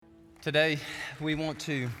Today, we want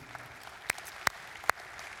to,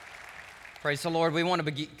 praise the Lord, we want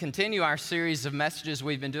to continue our series of messages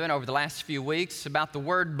we've been doing over the last few weeks about the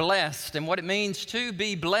word blessed and what it means to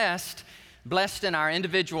be blessed. Blessed in our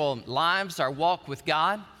individual lives, our walk with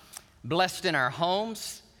God, blessed in our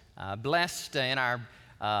homes, blessed in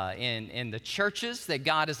the churches that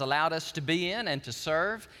God has allowed us to be in and to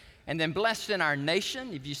serve, and then blessed in our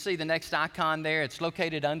nation. If you see the next icon there, it's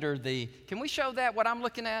located under the, can we show that, what I'm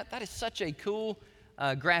looking at? That is such a cool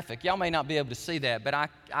graphic. Y'all may not be able to see that, but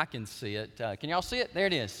I can see it. Can y'all see it? There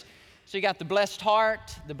it is. So you got the blessed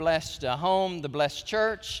heart, the blessed home, the blessed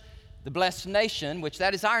church, the blessed nation, which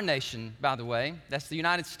that is our nation, by the way. That's the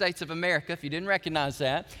United States of America, if you didn't recognize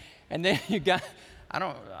that. And then you got, I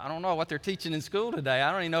don't know what they're teaching in school today.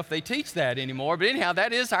 I don't even know if they teach that anymore. But anyhow,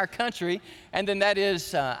 that is our country, and then that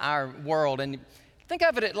is our world. And think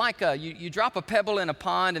of it like you drop a pebble in a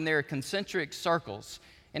pond, and there are concentric circles.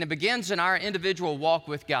 And it begins in our individual walk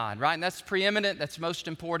with God, right? And that's preeminent, that's most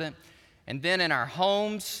important. And then in our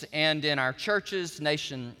homes and in our churches,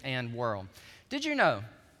 nation, and world. Did you know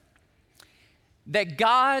that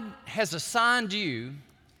God has assigned you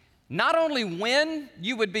not only when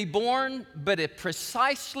you would be born, but it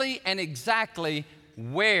precisely and exactly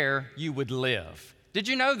where you would live? Did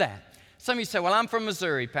you know that? Some of you say, well, I'm from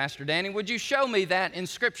Missouri, Pastor Danny. Would you show me that in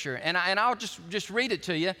Scripture? And I'll just read it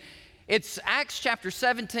to you. It's Acts chapter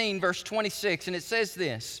 17, verse 26, and it says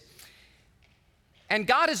this: "And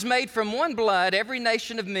God has made from one blood every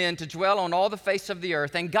nation of men to dwell on all the face of the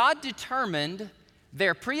earth, and God determined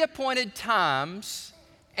their pre-appointed times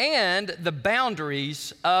and the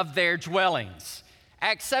boundaries of their dwellings."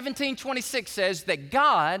 Acts 17:26 says that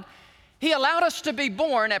God, He allowed us to be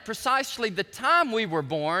born at precisely the time we were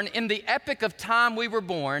born, in the epoch of time we were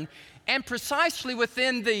born, and precisely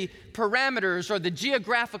within the parameters or the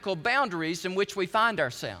geographical boundaries in which we find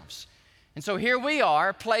ourselves. And so here we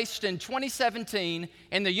are, placed in 2017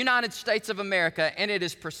 in the United States of America, and it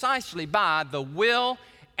is precisely by the will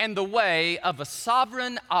and the way of a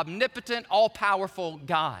sovereign, omnipotent, all-powerful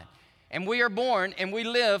God. And we are born and we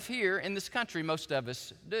live here in this country, most of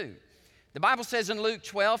us do. The Bible says in Luke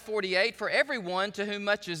 12:48, "For everyone to whom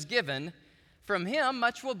much is given, from him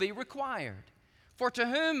much will be required. For to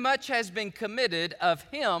whom much has been committed, of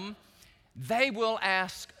him they will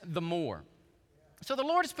ask the more." So the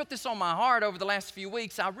Lord has put this on my heart over the last few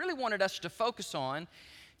weeks. I really wanted us to focus on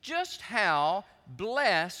just how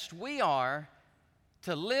blessed we are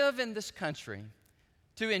to live in this country,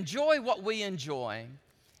 to enjoy what we enjoy.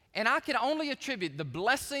 And I can only attribute the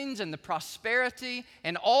blessings and the prosperity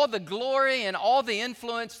and all the glory and all the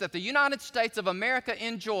influence that the United States of America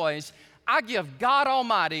enjoys. I give God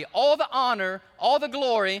Almighty all the honor, all the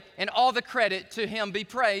glory, and all the credit. To Him be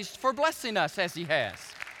praised for blessing us as He has.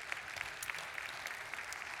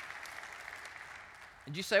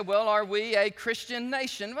 And you say, well, are we a Christian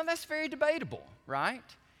nation? Well, that's very debatable, right?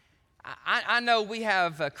 I know we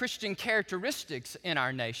have Christian characteristics in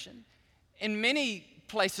our nation. In many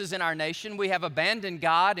places in our nation, we have abandoned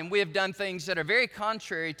God, and we have done things that are very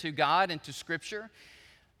contrary to God and to Scripture.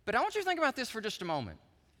 But I want you to think about this for just a moment.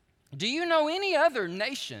 Do you know any other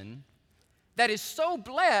nation that is so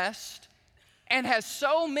blessed and has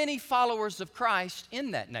so many followers of Christ in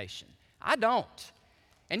that nation? I don't.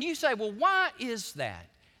 And you say, well, why is that?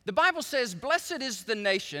 The Bible says, "Blessed is the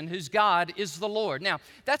nation whose God is the Lord." Now,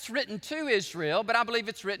 that's written to Israel, but I believe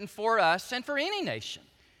it's written for us and for any nation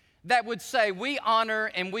that would say we honor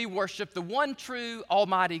and we worship the one true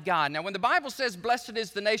Almighty God. Now, when the Bible says, "Blessed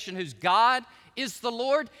is the nation whose God is the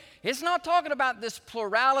Lord," it's not talking about this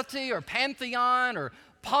plurality or pantheon or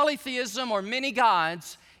polytheism or many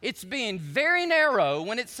gods. It's being very narrow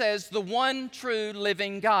when it says the one true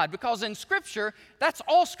living God, because in Scripture, that's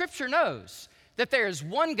all Scripture knows. That there is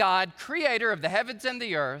one God, creator of the heavens and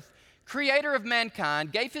the earth, creator of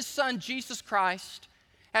mankind, gave His Son, Jesus Christ,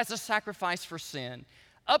 as a sacrifice for sin.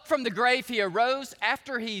 Up from the grave He arose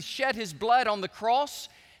after He shed His blood on the cross.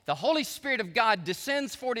 The Holy Spirit of God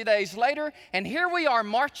descends 40 days later, and here we are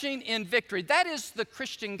marching in victory. That is the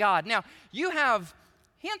Christian God. Now, you have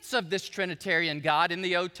hints of this Trinitarian God in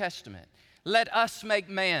the Old Testament. "Let us make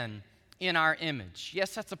man in our image."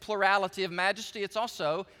 Yes, that's a plurality of majesty. It's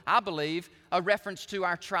also, I believe, a reference to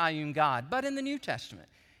our triune God. But in the New Testament,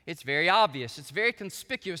 it's very obvious, it's very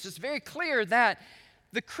conspicuous, it's very clear that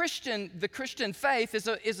the Christian faith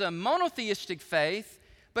is a monotheistic faith,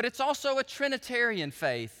 but it's also a Trinitarian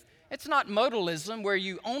faith. It's not modalism, where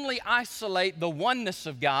you only isolate the oneness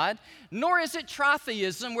of God, nor is it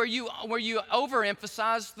tritheism, where you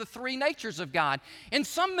overemphasize the three natures of God. In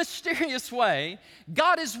some mysterious way,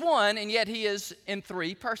 God is one, and yet He is in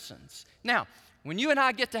three persons. Now, When you and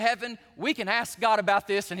I get to heaven, we can ask God about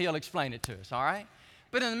this and He'll explain it to us, all right?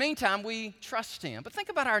 But in the meantime, we trust Him. But think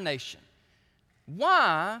about our nation.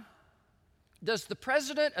 Why does the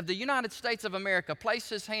President of the United States of America place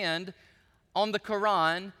his hand on the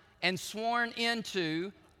Quran and sworn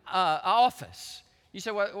into office? You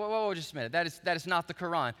say, well, just a minute. That is not the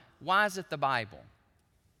Quran. Why is it the Bible?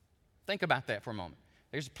 Think about that for a moment.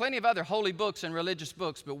 There's plenty of other holy books and religious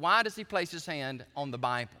books, but why does he place his hand on the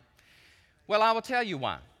Bible? Well, I will tell you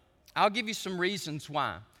why. I'll give you some reasons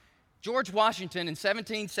why. George Washington in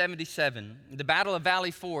 1777, the Battle of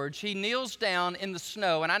Valley Forge, he kneels down in the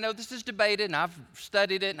snow, and I know this is debated, and I've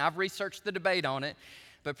studied it, and I've researched the debate on it,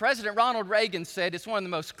 but President Ronald Reagan said it's one of the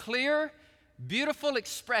most clear, beautiful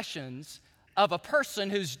expressions of a person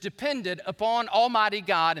who's dependent upon Almighty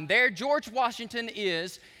God. And there George Washington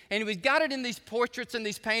is, and we've got it in these portraits and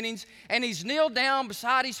these paintings, and he's kneeled down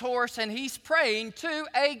beside his horse, and he's praying to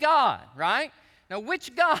a God, right? Now,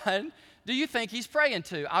 which God do you think he's praying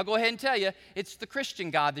to? I'll go ahead and tell you, it's the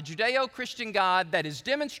Christian God, the Judeo-Christian God that is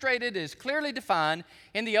demonstrated, is clearly defined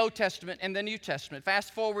in the Old Testament and the New Testament.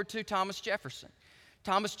 Fast forward to Thomas Jefferson.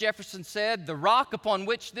 Thomas Jefferson said, the rock upon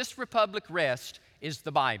which this republic rests is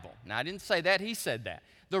the Bible. Now, I didn't say that, he said that.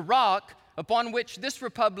 The rock upon which this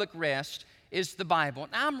republic rests is the Bible.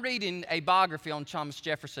 Now, I'm reading a biography on Thomas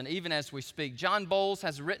Jefferson even as we speak. John Bowles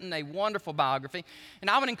has written a wonderful biography, and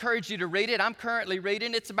I would encourage you to read it. I'm currently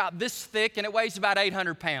reading. It's about this thick, and it weighs about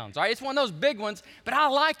 800 pounds. All right? It's one of those big ones, but I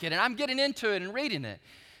like it, and I'm getting into it and reading it.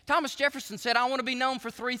 Thomas Jefferson said, I want to be known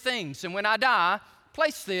for three things, and when I die,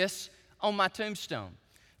 place this on my tombstone.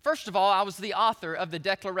 First of all, I was the author of the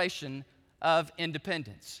Declaration of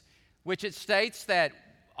Independence, which it states that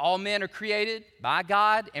all men are created by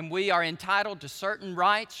God, and we are entitled to certain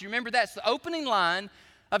rights. You remember that's the opening line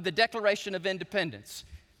of the Declaration of Independence.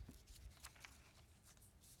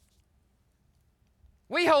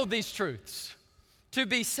 We hold these truths to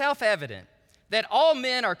be self-evident, that all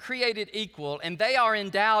men are created equal, and they are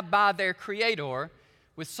endowed by their Creator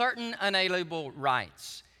with certain unalienable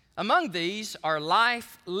rights. Among these are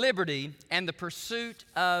life, liberty, and the pursuit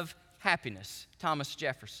of happiness. Thomas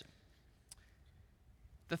Jefferson.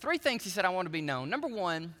 The three things he said I want to be known. Number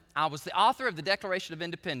one, I was the author of the Declaration of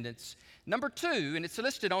Independence. Number two, and it's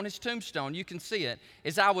listed on his tombstone, you can see it,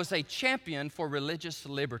 is I was a champion for religious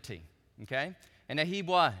liberty, okay? And that he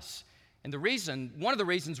was. And one of the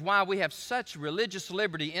reasons why we have such religious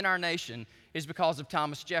liberty in our nation is because of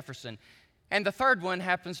Thomas Jefferson. And the third one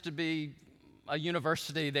happens to be a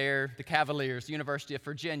university there, the Cavaliers, the University of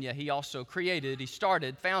Virginia. He also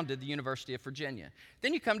founded the University of Virginia.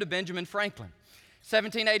 Then you come to Benjamin Franklin.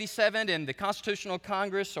 1787 in the Constitutional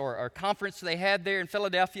Congress or conference they had there in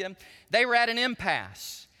Philadelphia, they were at an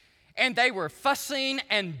impasse. And they were fussing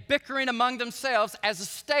and bickering among themselves as the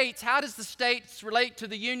states. How does the states relate to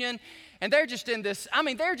the Union? And they're just in this,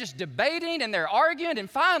 they're just debating and they're arguing. And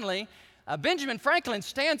finally, Benjamin Franklin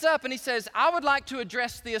stands up and he says, I would like to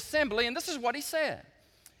address the assembly. And this is what he said.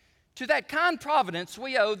 To that kind providence,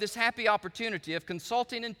 we owe this happy opportunity of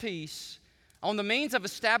consulting in peace on the means of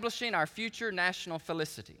establishing our future national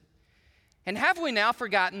felicity. And have we now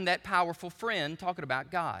forgotten that powerful friend, talking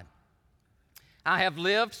about God? I have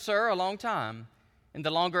lived, sir, a long time, and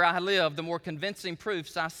the longer I live, the more convincing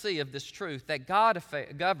proofs I see of this truth, that God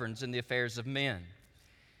governs in the affairs of men.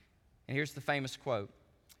 And here's the famous quote.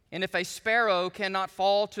 And if a sparrow cannot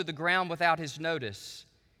fall to the ground without his notice,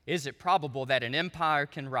 is it probable that an empire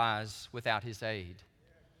can rise without his aid?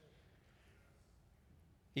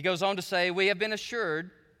 He goes on to say, we have been assured,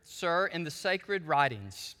 sir, in the sacred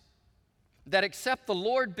writings, that except the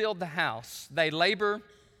Lord build the house, they labor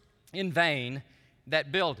in vain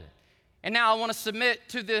that build it. And now I want to submit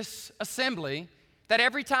to this assembly that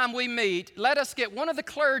every time we meet, let us get one of the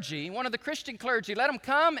Christian clergy, let them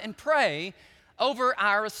come and pray over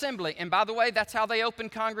our assembly. And by the way, that's how they open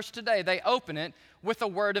Congress today. They open it with a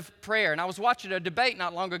word of prayer. And I was watching a debate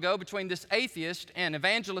not long ago between this atheist and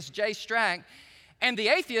evangelist Jay Strack. And the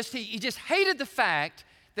atheist, he just hated the fact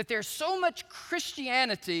that there's so much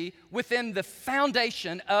Christianity within the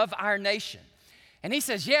foundation of our nation. And he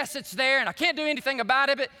says, yes, it's there, and I can't do anything about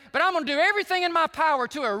it, but I'm going to do everything in my power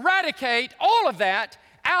to eradicate all of that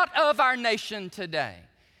out of our nation today.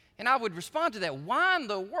 And I would respond to that, why in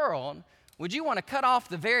the world would you want to cut off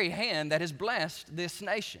the very hand that has blessed this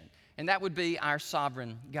nation? And that would be our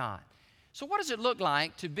sovereign God. So what does it look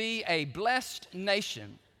like to be a blessed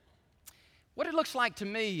nation? What it looks like to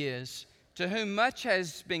me is, to whom much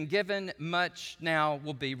has been given, much now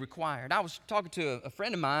will be required. I was talking to a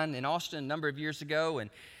friend of mine in Austin a number of years ago, and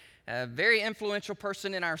a very influential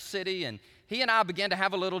person in our city, and he and I began to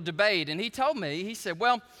have a little debate. And he told me, he said,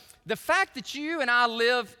 well, the fact that you and I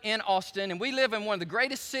live in Austin, and we live in one of the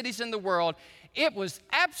greatest cities in the world, it was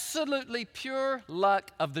absolutely pure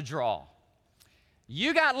luck of the draw.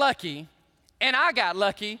 You got lucky, and I got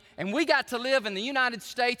lucky, and we got to live in the United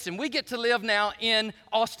States, and we get to live now in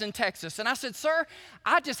Austin, Texas. And I said, sir,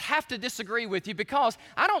 I just have to disagree with you because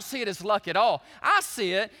I don't see it as luck at all. I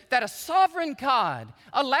see it that a sovereign God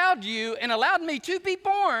allowed you and allowed me to be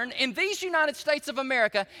born in these United States of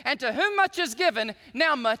America, and to whom much is given,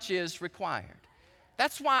 now much is required.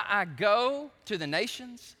 That's why I go to the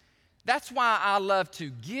nations. That's why I love to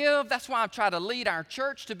give. That's why I try to lead our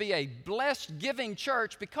church to be a blessed, giving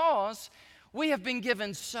church, because we have been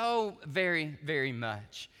given so very, very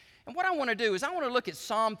much. And what I want to do is I want to look at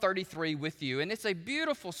Psalm 33 with you. And it's a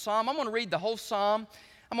beautiful psalm. I'm going to read the whole psalm.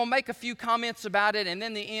 I'm going to make a few comments about it, and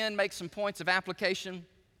then the end, make some points of application.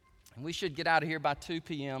 And we should get out of here by 2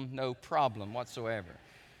 p.m., no problem whatsoever.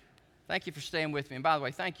 Thank you for staying with me. And by the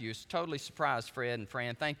way, thank you. It's totally surprised, Fred and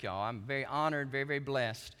Fran. Thank y'all. I'm very honored, very, very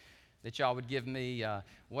blessed that y'all would give me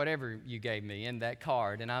whatever you gave me in that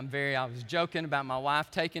card. And I was joking about my wife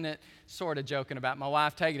taking it, sort of joking about my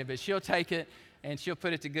wife taking it, but she'll take it and she'll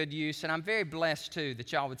put it to good use. And I'm very blessed, too,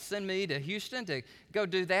 that y'all would send me to Houston to go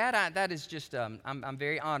do that. That is just, I'm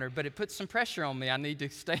very honored, but it puts some pressure on me. I need to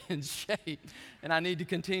stay in shape, and I need to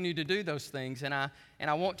continue to do those things, and I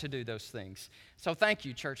want to do those things. So thank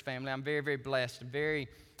you, church family. I'm very, very blessed, very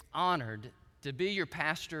honored to be your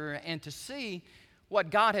pastor and to see what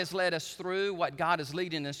God has led us through, what God is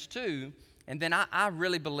leading us to. And then I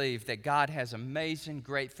really believe that God has amazing,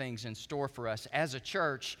 great things in store for us as a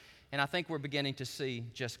church, and I think we're beginning to see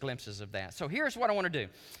just glimpses of that. So here's what I want to do.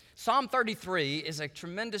 Psalm 33 is a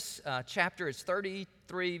tremendous chapter. It's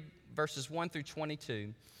 33 verses 1 through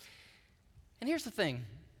 22. And here's the thing.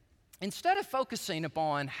 Instead of focusing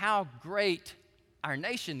upon how great our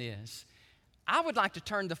nation is, I would like to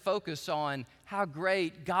turn the focus on how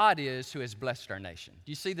great God is who has blessed our nation.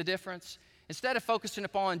 Do you see the difference? Instead of focusing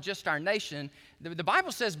upon just our nation, the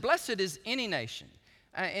Bible says, blessed is any nation.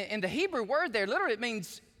 And the Hebrew word there, literally, it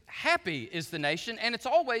means happy is the nation, and it's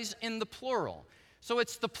always in the plural. So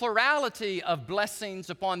it's the plurality of blessings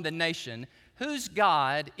upon the nation whose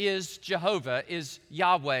God is Jehovah, is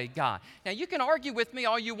Yahweh God. Now, you can argue with me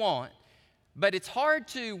all you want, but it's hard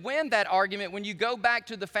to win that argument when you go back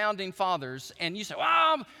to the founding fathers and you say, well,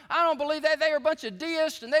 I don't believe that. They are a bunch of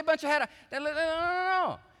deists and they a bunch of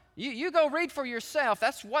no. You go read for yourself.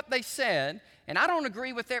 That's what they said. And I don't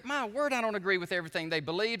agree with I don't agree with everything they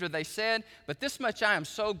believed or they said, but this much I am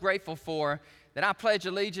so grateful for that I pledge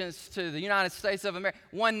allegiance to the United States of America,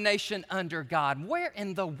 one nation under God. Where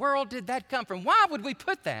in the world did that come from? Why would we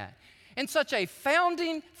put that in such a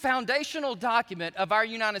foundational document of our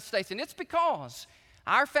United States? And it's because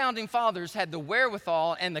our founding fathers had the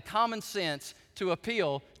wherewithal and the common sense to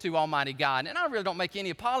appeal to Almighty God. And I really don't make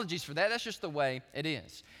any apologies for that. That's just the way it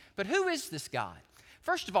is. But who is this God?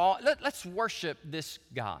 First of all, let's worship this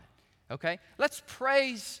God, okay? Let's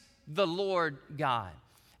praise the Lord God.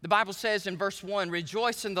 The Bible says in verse 1,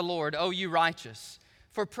 rejoice in the Lord, O you righteous,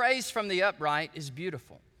 for praise from the upright is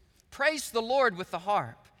beautiful. Praise the Lord with the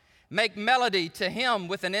harp. Make melody to him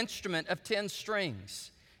with an instrument of 10 strings.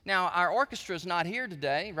 Now, our orchestra is not here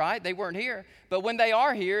today, right? They weren't here. But when they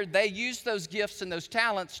are here, they use those gifts and those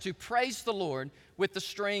talents to praise the Lord with the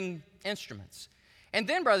string instruments. And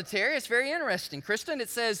then, Brother Terry, it's very interesting. Kristen, it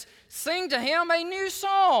says, sing to him a new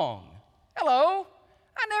song. Hello.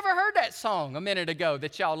 I never heard that song a minute ago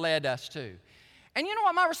that y'all led us to. And you know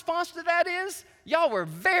what my response to that is? Y'all were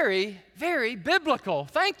very, very biblical.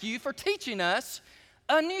 Thank you for teaching us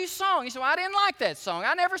a new song. You say, well, I didn't like that song.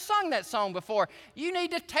 I never sung that song before. You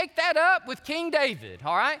need to take that up with King David,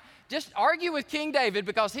 all right? Just argue with King David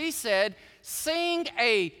because he said, sing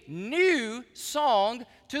a new song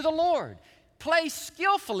to the Lord. Play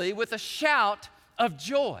skillfully with a shout of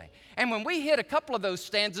joy. And when we hit a couple of those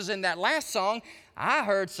stanzas in that last song, I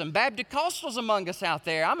heard some Baptist-Costals among us out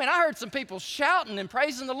there. I mean, I heard some people shouting and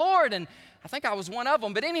praising the Lord, and I think I was one of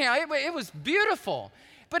them. But anyhow, it was beautiful.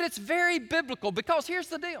 But it's very biblical because here's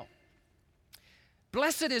the deal.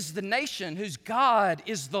 Blessed is the nation whose God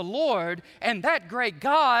is the Lord, and that great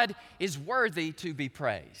God is worthy to be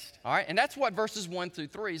praised. All right, and that's what verses 1 through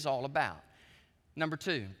 3 is all about. Number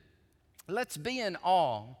 2, let's be in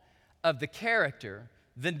awe of the character,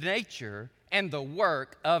 the nature, and the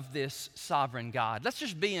work of this sovereign God. Let's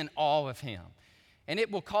just be in awe of him. And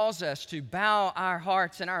it will cause us to bow our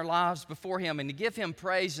hearts and our lives before him and to give him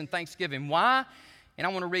praise and thanksgiving. Why? And I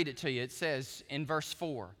want to read it to you. It says in verse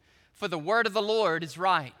 4, for the word of the Lord is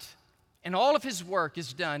right, and all of his work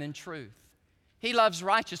is done in truth. He loves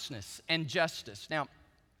righteousness and justice. Now,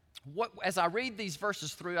 As I read these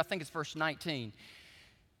verses through, I think it's verse 19,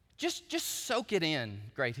 just soak it in,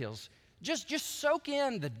 Great Hills. Just soak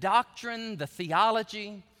in the doctrine, the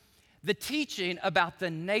theology, the teaching about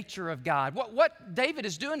the nature of God. What David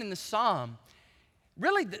is doing in the psalm,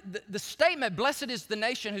 really the statement, blessed is the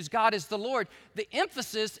nation whose God is the Lord, the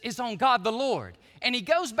emphasis is on God the Lord. And he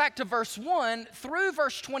goes back to verse 1 through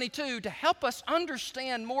verse 22 to help us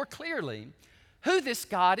understand more clearly who this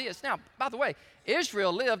God is. Now, by the way,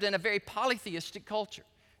 Israel lived in a very polytheistic culture.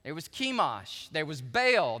 There was Chemosh, there was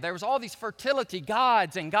Baal, there was all these fertility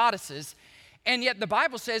gods and goddesses. And yet the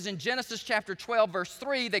Bible says in Genesis chapter 12, verse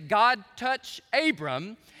 3, that God touched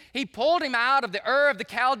Abram. He pulled him out of the Ur of the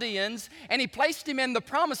Chaldeans, and he placed him in the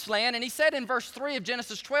promised land. And he said in verse 3 of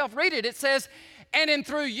Genesis 12, read it, it says, and in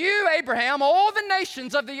through you, Abraham, all the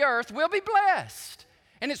nations of the earth will be blessed.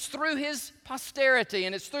 And it's through his posterity,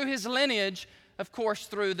 and it's through his lineage, of course,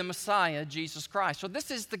 through the Messiah, Jesus Christ. So this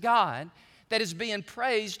is the God that is being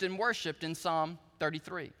praised and worshiped in Psalm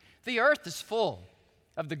 33. The earth is full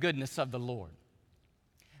of the goodness of the Lord.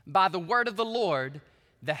 By the word of the Lord,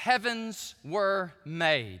 the heavens were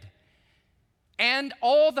made, and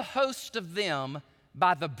all the host of them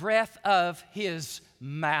by the breath of his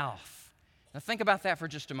mouth. Now think about that for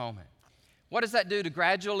just a moment. What does that do to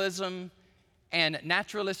gradualism and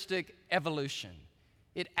naturalistic evolution?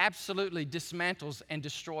 It absolutely dismantles and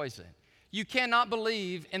destroys it. You cannot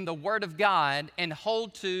believe in the Word of God and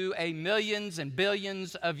hold to a millions and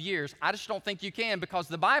billions of years. I just don't think you can, because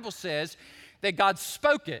the Bible says that God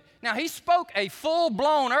spoke it. Now, he spoke a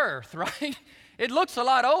full-blown earth, right? It looks a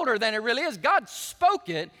lot older than it really is. God spoke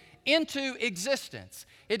it into existence.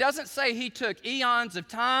 It doesn't say he took eons of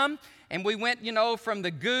time and we went, from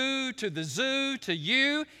the goo to the zoo to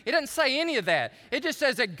you. It doesn't say any of that. It just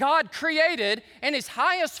says that God created, and his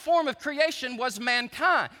highest form of creation was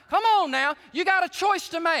mankind. Come on now, you got a choice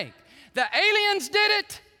to make. The aliens did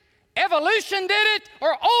it, evolution did it,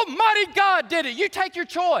 or Almighty God did it. You take your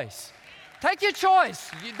choice. Take your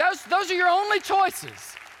choice. Those are your only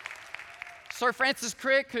choices. Sir Francis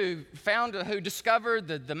Crick, who discovered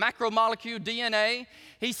the macromolecule DNA,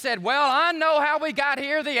 he said, well, I know how we got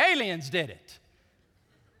here. The aliens did it.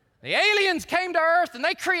 The aliens came to Earth and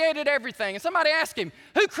they created everything. And somebody asked him,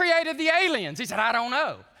 who created the aliens? He said, I don't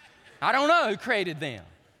know. I don't know who created them.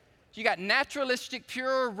 You got naturalistic,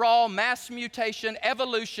 pure, raw, mass mutation,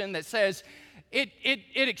 evolution that says it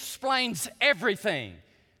explains everything.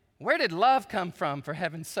 Where did love come from, for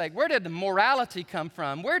heaven's sake? Where did the morality come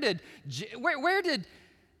from? Where did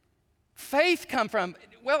faith come from?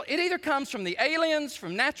 Well, it either comes from the aliens,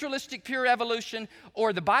 from naturalistic pure evolution,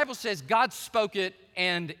 or the Bible says God spoke it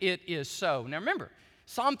and it is so. Now remember,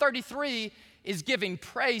 Psalm 33 is giving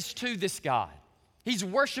praise to this God. He's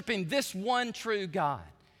worshiping this one true God.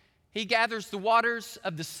 He gathers the waters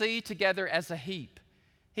of the sea together as a heap.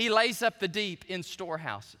 He lays up the deep in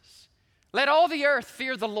storehouses. Let all the earth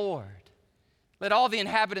fear the Lord. Let all the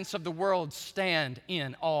inhabitants of the world stand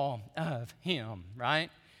in awe of him,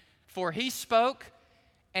 right? For he spoke,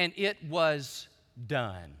 and it was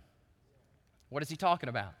done. What is he talking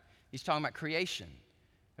about? He's talking about creation.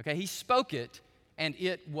 Okay, he spoke it, and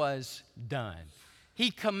it was done.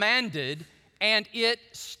 He commanded, and it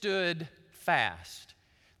stood fast.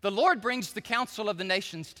 The Lord brings the counsel of the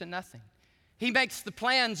nations to nothing. He makes the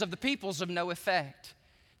plans of the peoples of no effect.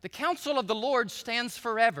 The counsel of the Lord stands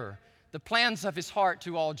forever, the plans of his heart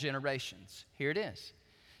to all generations. Here it is.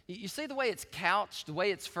 You see the way it's couched, the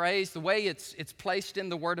way it's phrased, the way it's placed in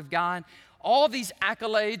the Word of God? All these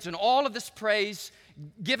accolades and all of this praise,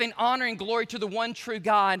 giving honor and glory to the one true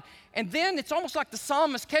God. And then it's almost like the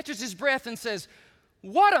psalmist catches his breath and says,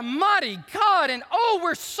 what a mighty God, and oh,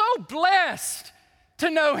 we're so blessed to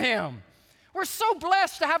know him. We're so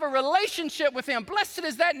blessed to have a relationship with him. Blessed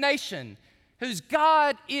is that nation whose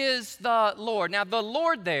God is the Lord. Now, the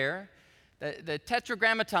Lord there, the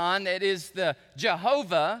tetragrammaton, that is the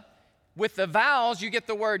Jehovah. With the vowels, you get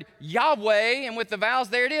the word Yahweh, and with the vowels,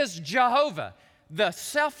 there it is, Jehovah, the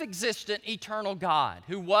self-existent eternal God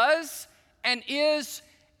who was and is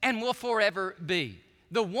and will forever be.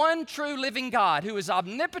 The one true living God who is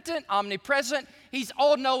omnipotent, omnipresent, he's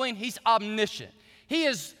all-knowing, he's omniscient. He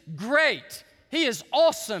is great, he is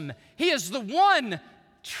awesome, he is the one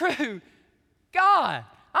true God.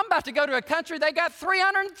 I'm about to go to a country, they got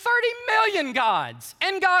 330 million gods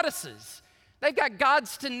and goddesses. They've got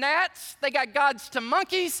gods to gnats, they got gods to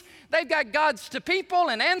monkeys, they've got gods to people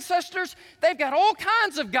and ancestors. They've got all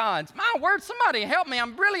kinds of gods. My word, somebody help me.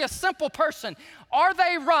 I'm really a simple person. Are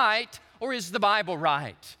they right, or is the Bible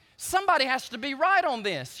right? Somebody has to be right on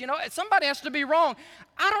this. Somebody has to be wrong.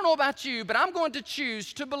 I don't know about you, but I'm going to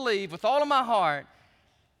choose to believe with all of my heart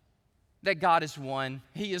that God is one.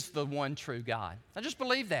 He is the one true God. I just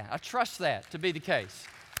believe that. I trust that to be the case.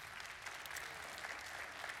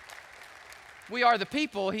 We are the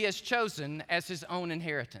people He has chosen as His own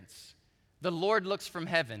inheritance. The Lord looks from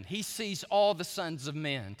heaven. He sees all the sons of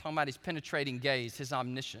men. Talking about His penetrating gaze, His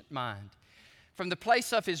omniscient mind. From the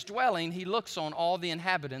place of His dwelling, He looks on all the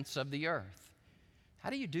inhabitants of the earth. How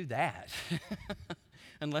do you do that?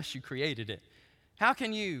 Unless you created it. How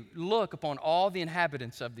can you look upon all the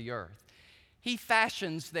inhabitants of the earth? He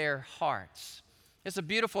fashions their hearts. It's a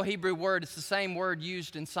beautiful Hebrew word. It's the same word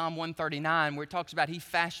used in Psalm 139 where it talks about He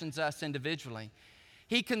fashions us individually.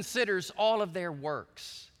 He considers all of their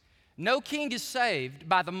works. No king is saved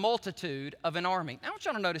by the multitude of an army. Now I want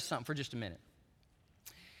y'all to notice something for just a minute.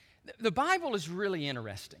 The Bible is really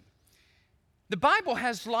interesting. The Bible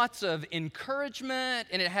has lots of encouragement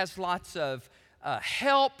and it has lots of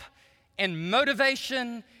help and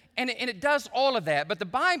motivation, and it does all of that. But the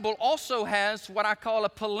Bible also has what I call a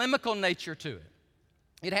polemical nature to it.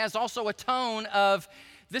 It has also a tone of,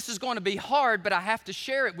 this is going to be hard, but I have to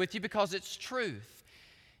share it with you because it's truth.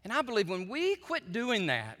 And I believe when we quit doing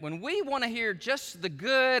that, when we want to hear just the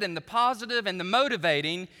good and the positive and the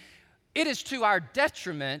motivating, it is to our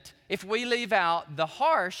detriment if we leave out the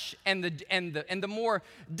harsh and the more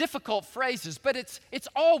difficult phrases. But it's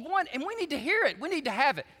all one, and we need to hear it. We need to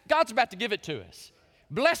have it. God's about to give it to us.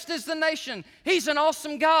 Blessed is the nation. He's an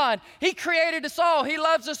awesome God. He created us all. He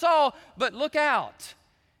loves us all. But look out.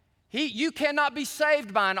 You cannot be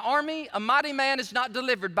saved by an army. A mighty man is not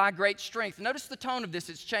delivered by great strength. Notice the tone of this.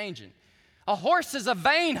 It's changing. A horse is a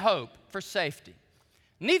vain hope for safety.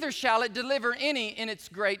 Neither shall it deliver any in its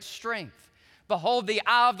great strength. Behold, the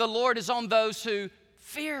eye of the Lord is on those who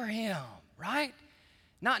fear Him, right?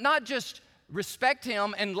 Not just respect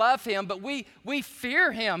Him and love Him, but we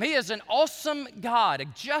fear Him. He is an awesome God, a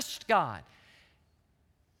just God.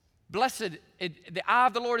 Blessed, the eye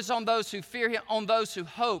of the Lord is on those who fear Him, on those who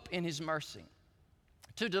hope in His mercy,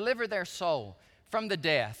 to deliver their soul from the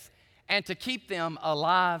death and to keep them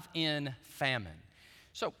alive in famine.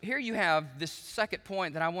 So here you have this second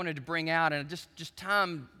point that I wanted to bring out, and just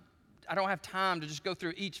time, I don't have time to just go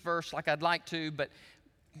through each verse like I'd like to, but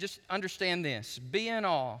just understand this. Be in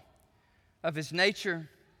awe of His nature,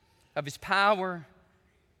 of His power,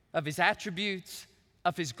 of His attributes,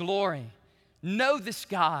 of His glory. Know this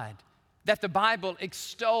God that the Bible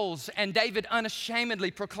extols, and David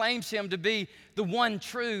unashamedly proclaims Him to be the one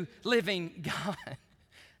true living God.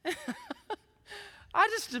 I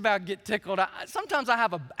just about get tickled. Sometimes I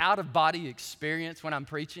have an out-of-body experience when I'm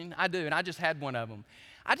preaching. I do, and I just had one of them.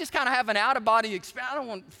 I just kind of have an out-of-body experience. I don't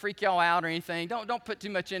want to freak y'all out or anything. Don't put too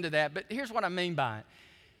much into that, but here's what I mean by it.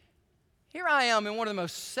 Here I am in one of the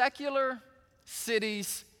most secular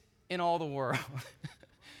cities in all the world.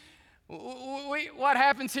 What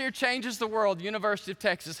happens here changes the world. University of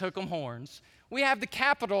Texas, hook 'em horns. We have the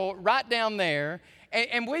Capitol right down there,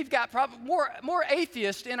 and we've got probably more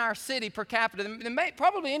atheists in our city per capita than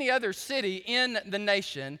probably any other city in the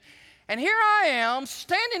nation. And here I am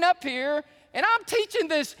standing up here, and I'm teaching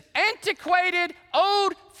this antiquated,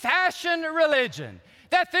 old-fashioned religion.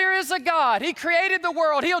 That there is a God. He created the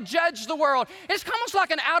world. He'll judge the world. It's almost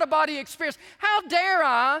like an out-of-body experience. How dare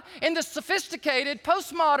I, in this sophisticated,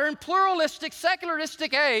 postmodern, pluralistic,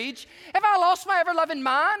 secularistic age, have I lost my ever-loving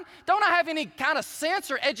mind? Don't I have any kind of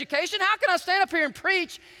sense or education? How can I stand up here and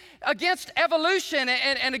preach against evolution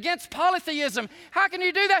and against polytheism? How can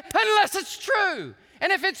you do that? Unless it's true.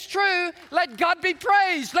 And if it's true, let God be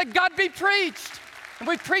praised. Let God be preached. And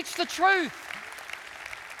we preach the truth.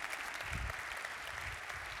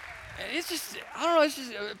 It's just, I don't know, it's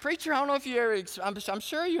just, preacher, I don't know if you ever, I'm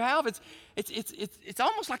sure you have. It's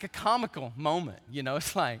almost like a comical moment, you know.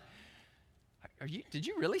 It's like, did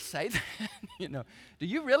you really say that? You know, do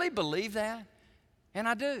you really believe that? And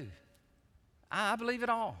I do. I believe it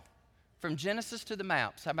all. From Genesis to the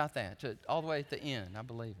maps, how about that? To all the way at the end, I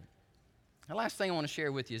believe it. The last thing I want to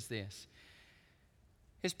share with you is this.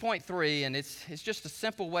 His point 3, and it's just a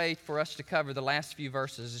simple way for us to cover the last few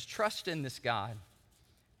verses, is trust in this God.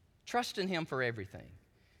 Trust in Him for everything.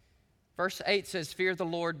 Verse 8 says, fear the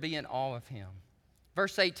Lord, be in awe of Him.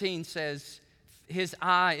 Verse 18 says, His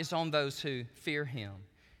eye is on those who fear Him.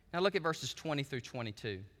 Now look at verses 20 through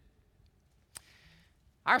 22.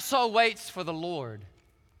 Our soul waits for the Lord.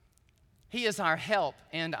 He is our help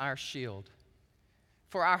and our shield.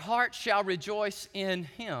 For our heart shall rejoice in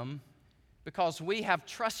Him, because we have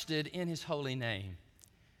trusted in His holy name.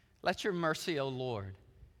 Let your mercy, O Lord,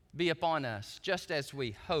 be upon us, just as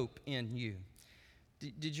we hope in you.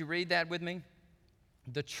 Did you read that with me?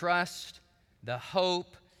 The trust, the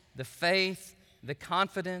hope, the faith, the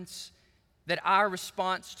confidence, that our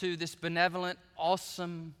response to this benevolent,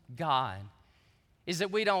 awesome God is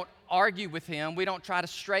that we don't argue with Him, we don't try to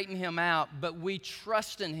straighten Him out, but we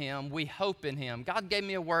trust in Him, we hope in Him. God gave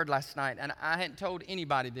me a word last night, and I hadn't told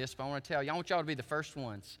anybody this, but I want to tell you. I want y'all to be the first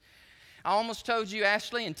ones. I almost told you,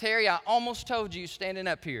 Ashley and Terry, I almost told you standing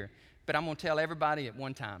up here, but I'm going to tell everybody at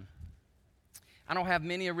one time. I don't have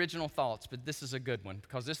many original thoughts, but this is a good one,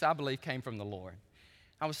 because this, I believe, came from the Lord.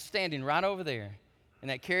 I was standing right over there in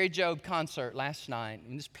that Carrie Job concert last night,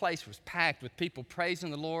 and this place was packed with people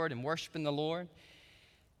praising the Lord and worshiping the Lord.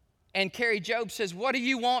 And Carrie Job says, "What do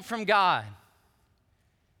you want from God?"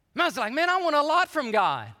 And I was like, man, I want a lot from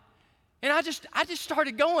God. And I just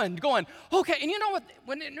started going, okay. And you know what?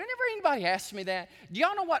 Whenever anybody asks me that, do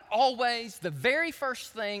y'all know what always the very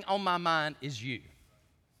first thing on my mind is you?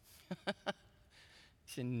 I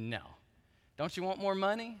said, no. Don't you want more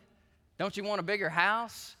money? Don't you want a bigger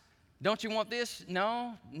house? Don't you want this?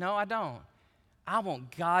 No, I don't. I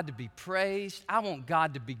want God to be praised. I want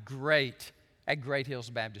God to be great at Great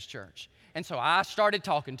Hills Baptist Church. And so I started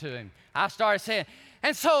talking to Him. I started saying,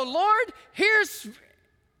 and so, Lord,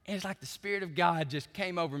 and it's like the Spirit of God just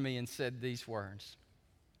came over me and said these words.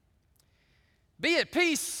 Be at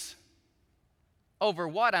peace over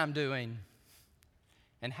what I'm doing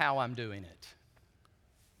and how I'm doing it.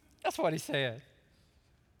 That's what He said.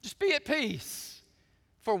 Just be at peace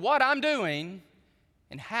for what I'm doing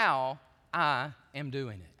and how I am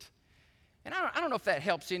doing it. And I don't know if that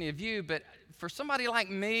helps any of you, but for somebody like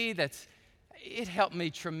me, it helped me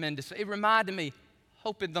tremendously. It reminded me,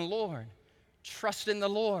 hope in the Lord, trust in the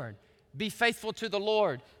Lord, be faithful to the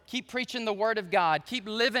Lord, keep preaching the Word of God, keep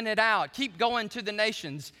living it out, keep going to the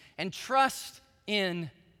nations, and trust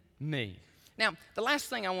in me. Now, the last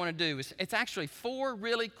thing I want to do is, it's actually 4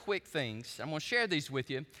 really quick things. I'm going to share these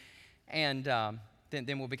with you, and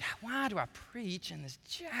then we'll be, why do I preach in this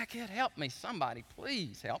jacket? Help me, somebody,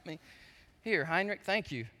 please help me. Here, Heinrich,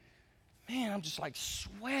 thank you. Man, I'm just like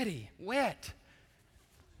sweaty, wet.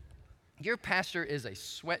 Your pastor is a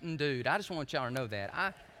sweating dude. I just want y'all to know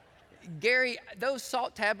that. Gary, those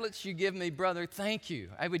salt tablets you give me, brother, thank you.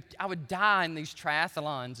 I would die in these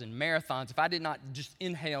triathlons and marathons if I did not just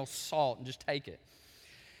inhale salt and just take it.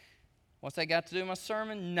 What's that got to do with my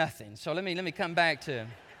sermon? Nothing. So let me come back to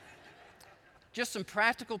just some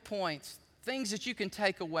practical points, things that you can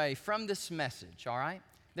take away from this message, all right?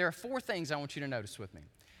 There are 4 things I want you to notice with me.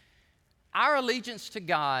 Our allegiance to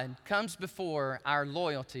God comes before our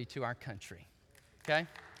loyalty to our country, okay?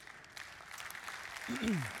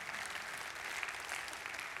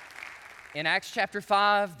 In Acts chapter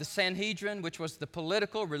 5, the Sanhedrin, which was the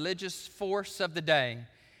political, religious force of the day,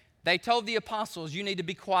 they told the apostles, you need to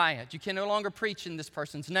be quiet. You can no longer preach in this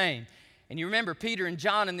person's name. And you remember Peter and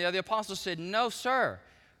John and the other apostles said, no, sir.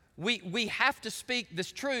 We have to speak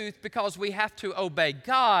this truth because we have to obey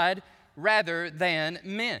God rather than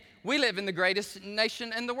men. We live in the greatest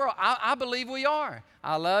nation in the world. I believe we are.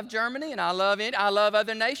 I love Germany and I love it. I love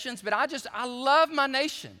other nations, but I love my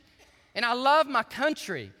nation and I love my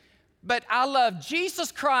country. But I love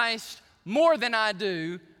Jesus Christ more than I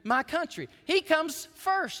do my country. He comes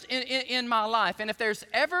first in my life. And if there's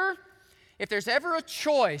ever a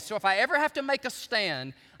choice, or if I ever have to make a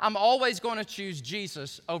stand, I'm always going to choose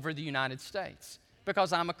Jesus over the United States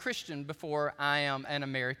because I'm a Christian before I am an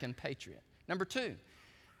American patriot. Number 2,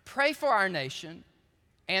 pray for our nation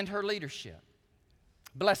and her leadership.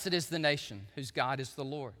 Blessed is the nation whose God is the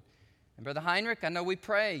Lord. And Brother Heinrich, I know we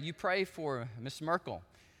pray. You pray for Miss Merkel.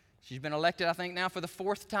 She's been elected, I think, now for the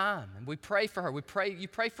 4th time. And we pray for her. You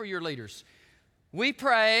pray for your leaders. We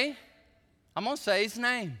pray, I'm going to say his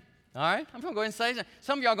name. All right? I'm going to go ahead and say his name.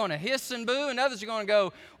 Some of y'all are going to hiss and boo, and others are going to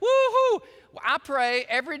go, woo-hoo. I pray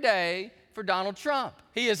every day for Donald Trump.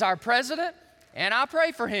 He is our president, and I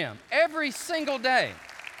pray for him every single day.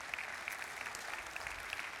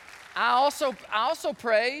 I also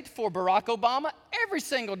prayed for Barack Obama every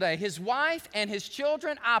single day. His wife and his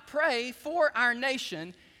children, I pray for our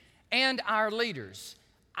nation and our leaders.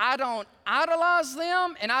 I don't idolize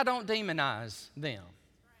them and I don't demonize them.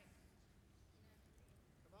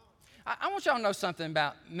 I want y'all to know something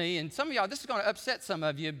about me, and some of y'all, this is going to upset some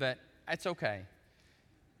of you, but it's okay.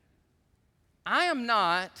 I am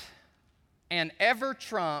not an ever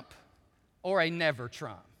Trump or a never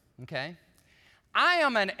Trump, okay? I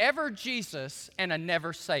am an ever Jesus and a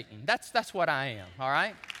never Satan. That's what I am, all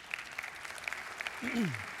right?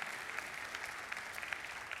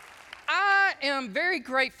 I am very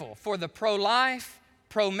grateful for the pro-life,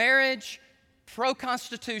 pro-marriage,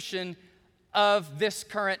 pro-constitution of this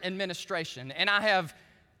current administration. And I have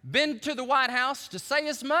been to the White House to say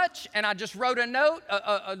as much, and I just wrote a note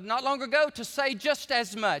not long ago to say just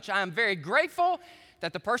as much. I am very grateful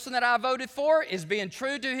that the person that I voted for is being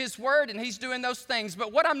true to his word and he's doing those things.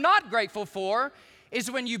 But what I'm not grateful for is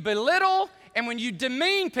when you belittle and when you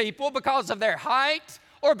demean people because of their height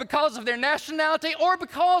or because of their nationality or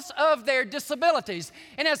because of their disabilities.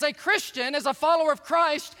 And as a Christian, as a follower of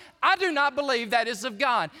Christ, I do not believe that is of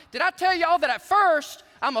God. Did I tell y'all that at first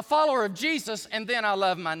I'm a follower of Jesus and then I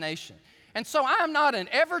love my nation? And so I'm not an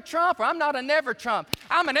ever Trump or I'm not a never Trump.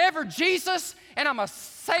 I'm an ever Jesus, and I'm a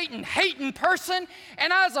Satan-hating person.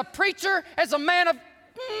 And as a preacher, as a man of,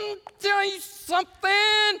 tell you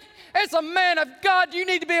something, as a man of God, you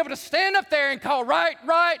need to be able to stand up there and call right,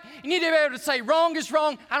 right. You need to be able to say wrong is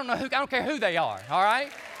wrong. I don't care who they are, all right?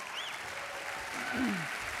 You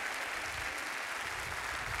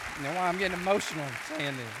know why I'm getting emotional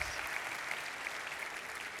saying this?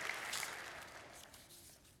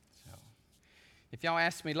 So, if y'all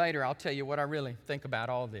ask me later, I'll tell you what I really think about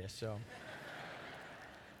all this. So.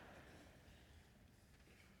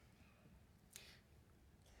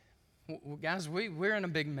 Well, guys, we're in a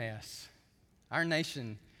big mess. Our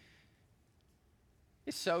nation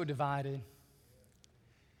is so divided.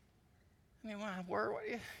 I mean,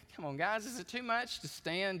 come on, guys, is it too much to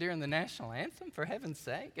stand during the national anthem, for heaven's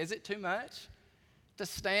sake? Is it too much to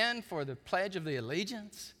stand for the Pledge of the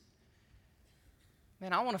Allegiance?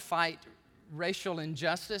 Man, I want to fight racial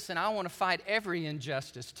injustice, and I want to fight every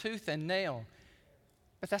injustice, tooth and nail.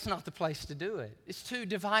 But that's not the place to do it. It's too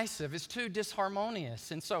divisive. It's too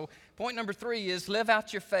disharmonious. And so point number 3 is live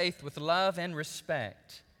out your faith with love and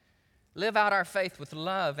respect. Live out our faith with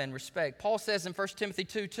love and respect. Paul says in 1 Timothy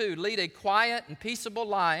 2:2, lead a quiet and peaceable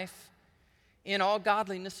life in all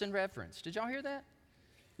godliness and reverence. Did y'all hear that?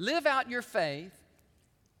 Live out your faith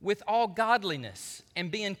with all godliness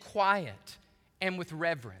and being quiet and with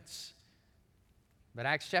reverence. But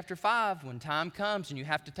Acts chapter 5, when time comes and you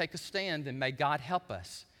have to take a stand, then may God help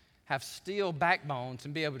us have steel backbones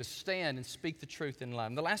and be able to stand and speak the truth in love.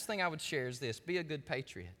 And the last thing I would share is this: be a good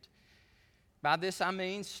patriot. By this I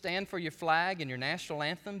mean stand for your flag and your national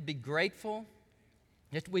anthem. Be grateful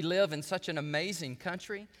that we live in such an amazing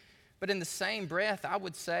country. But in the same breath, I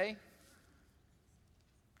would say,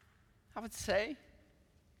 I'm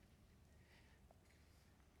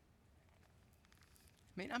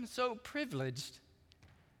so privileged.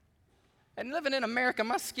 And living in America,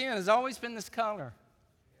 my skin has always been this color.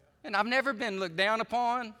 And I've never been looked down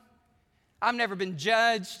upon. I've never been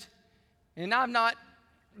judged. And I've not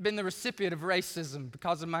been the recipient of racism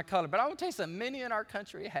because of my color. But I want to tell you something, many in our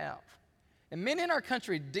country have. And many in our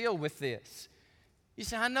country deal with this. You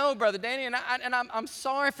say, I know, Brother Danny, and I'm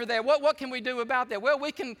sorry for that. What can we do about that? Well,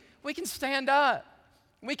 we can stand up.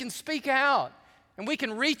 We can speak out. And we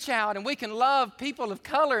can reach out and we can love people of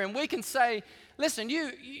color, and we can say, listen,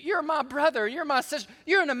 you're my brother, you're my sister,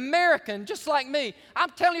 you're an American just like me. I'm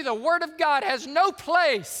telling you, the Word of God has no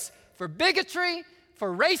place for bigotry,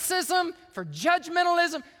 for racism, for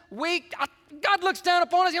judgmentalism. God looks down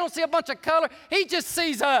upon us, He don't see a bunch of color. He just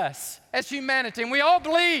sees us as humanity, and we all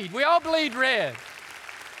bleed red.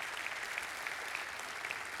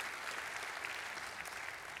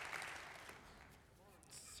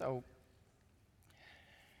 So,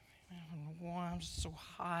 I'm just so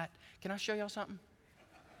hot. Can I show y'all something?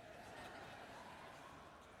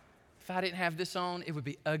 If I didn't have this on, it would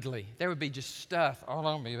be ugly. There would be just stuff all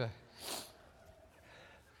on me. But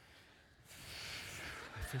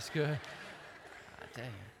it feels good. I tell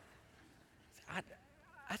you.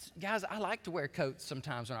 Guys, I like to wear coats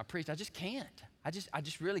sometimes when I preach. I just can't. I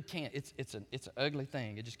just really can't. It's an ugly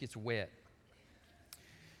thing. It just gets wet.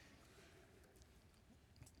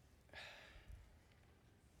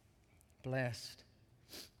 Blessed.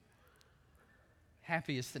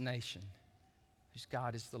 Happy is the nation whose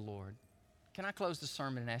God is the Lord. Can I close the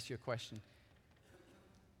sermon and ask you a question?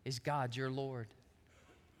 Is God your Lord?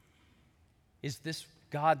 Is this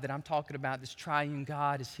God that I'm talking about, this triune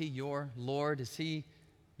God, is He your Lord? Is He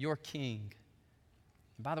your King?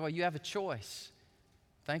 And by the way, you have a choice.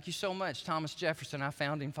 Thank you so much, Thomas Jefferson, our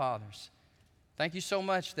founding fathers. Thank you so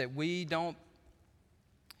much that we don't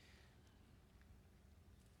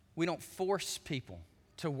force people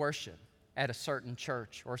to worship at a certain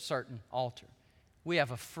church or a certain altar. We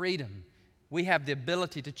have a freedom. We have the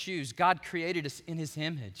ability to choose. God created us in His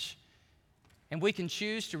image. And we can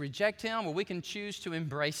choose to reject Him, or we can choose to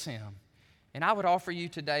embrace Him. And I would offer you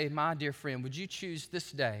today, my dear friend, would you choose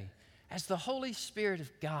this day as the Holy Spirit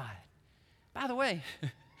of God? By the way,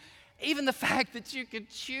 even the fact that you could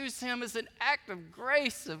choose Him is an act of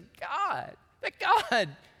grace of God. That God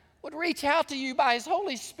would reach out to you by His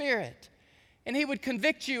Holy Spirit And He would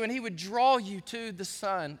convict you and He would draw you to the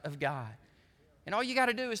Son of God. And all you got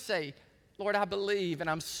to do is say, Lord, I believe and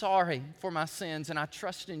I'm sorry for my sins and I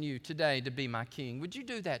trust in you today to be my King. Would you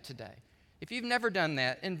do that today? If you've never done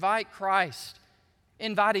that, invite Christ.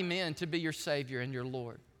 Invite Him in to be your Savior and your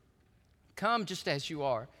Lord. Come just as you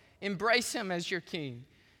are. Embrace Him as your King.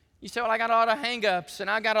 You say, well, I got a lot of hang-ups and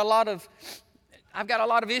I've got a lot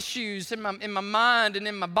of issues in my mind and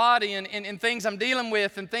in my body and things I'm dealing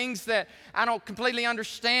with and things that I don't completely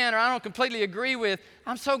understand or I don't completely agree with.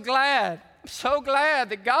 I'm so glad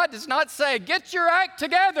that God does not say, get your act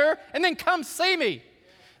together and then come see me.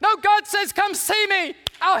 No, God says, come see me.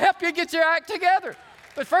 I'll help you get your act together.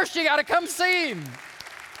 But first you got to come see Him.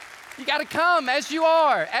 You got to come as you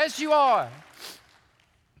are.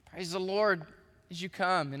 Praise the Lord. As you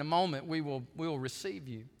come, in a moment, we will receive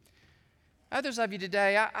you. Others of you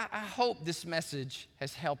today, I hope this message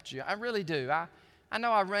has helped you. I really do. I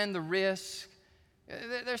know I ran the risk.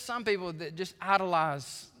 There's some people that just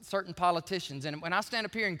idolize certain politicians, and when I stand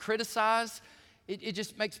up here and criticize, it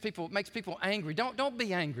just makes people angry. Don't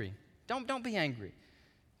be angry. Don't be angry.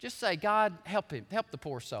 Just say, God, help him, help the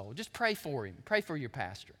poor soul. Just pray for him. Pray for your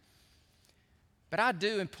pastor. But I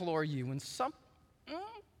do implore you, when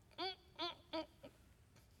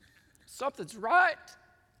something's right,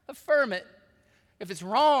 affirm it. If it's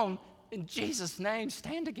wrong, in Jesus' name,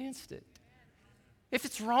 stand against it. If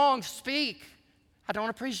it's wrong, speak. I don't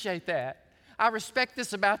appreciate that. I respect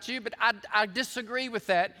this about you, but I disagree with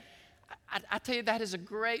that. I tell you, that is a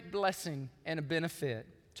great blessing and a benefit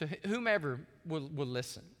to whomever will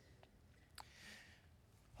listen.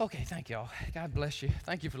 Okay, thank y'all. God bless you.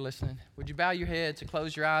 Thank you for listening. Would you bow your heads and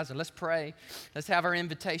close your eyes and let's pray. Let's have our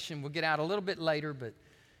invitation. We'll get out a little bit later, but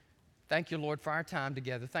thank you, Lord, for our time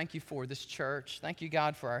together. Thank you for this church. Thank you,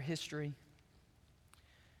 God, for our history.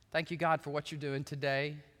 Thank you, God, for what you're doing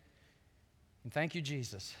today. And thank you,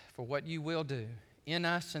 Jesus, for what you will do in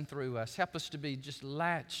us and through us. Help us to be just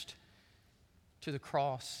latched to the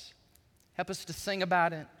cross. Help us to sing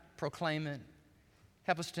about it, proclaim it.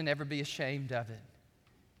 Help us to never be ashamed of it.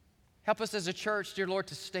 Help us as a church, dear Lord,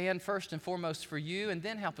 to stand first and foremost for you, and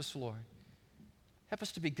then help us, Lord. Help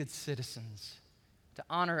us to be good citizens, to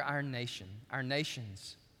honor our nation, our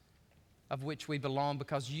nations of which we belong,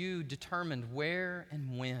 because you determined where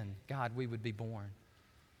and when, God, we would be born.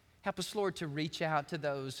 Help us, Lord, to reach out to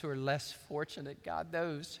those who are less fortunate, God,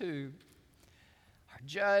 those who are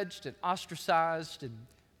judged and ostracized. And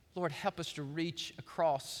Lord, help us to reach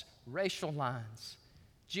across racial lines,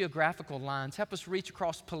 geographical lines. Help us reach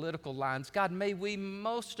across political lines. God, may we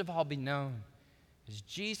most of all be known as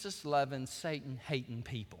Jesus-loving, Satan-hating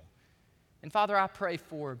people. And Father, I pray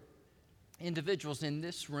for individuals in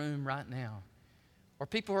this room right now, or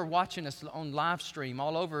people who are watching us on live stream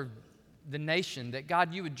all over the nation, that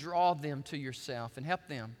God, you would draw them to yourself and help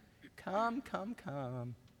them. Come, come,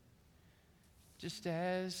 come, just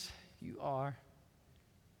as you are,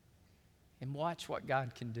 and watch what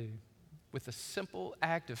God can do. With a simple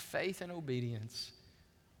act of faith and obedience,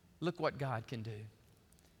 look what God can do.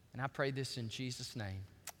 And I pray this in Jesus' name.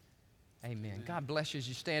 Amen. God bless you as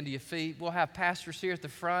you stand to your feet. We'll have pastors here at the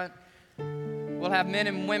front. We'll have men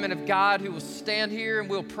and women of God who will stand here and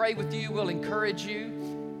we'll pray with you. We'll encourage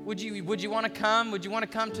you. Would you want to come? Would you want to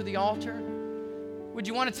come to the altar? Would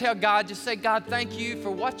you want to tell God, just say, God, thank you for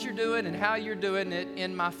what you're doing and how you're doing it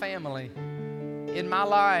in my family, in my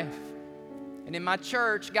life, and in my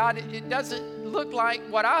church. God, it doesn't look like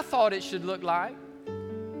what I thought it should look like.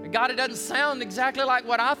 God, it doesn't sound exactly like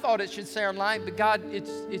what I thought it should sound like, but God,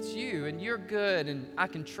 it's you, and you're good, and I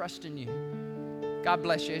can trust in you. God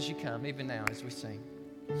bless you as you come, even now as we sing.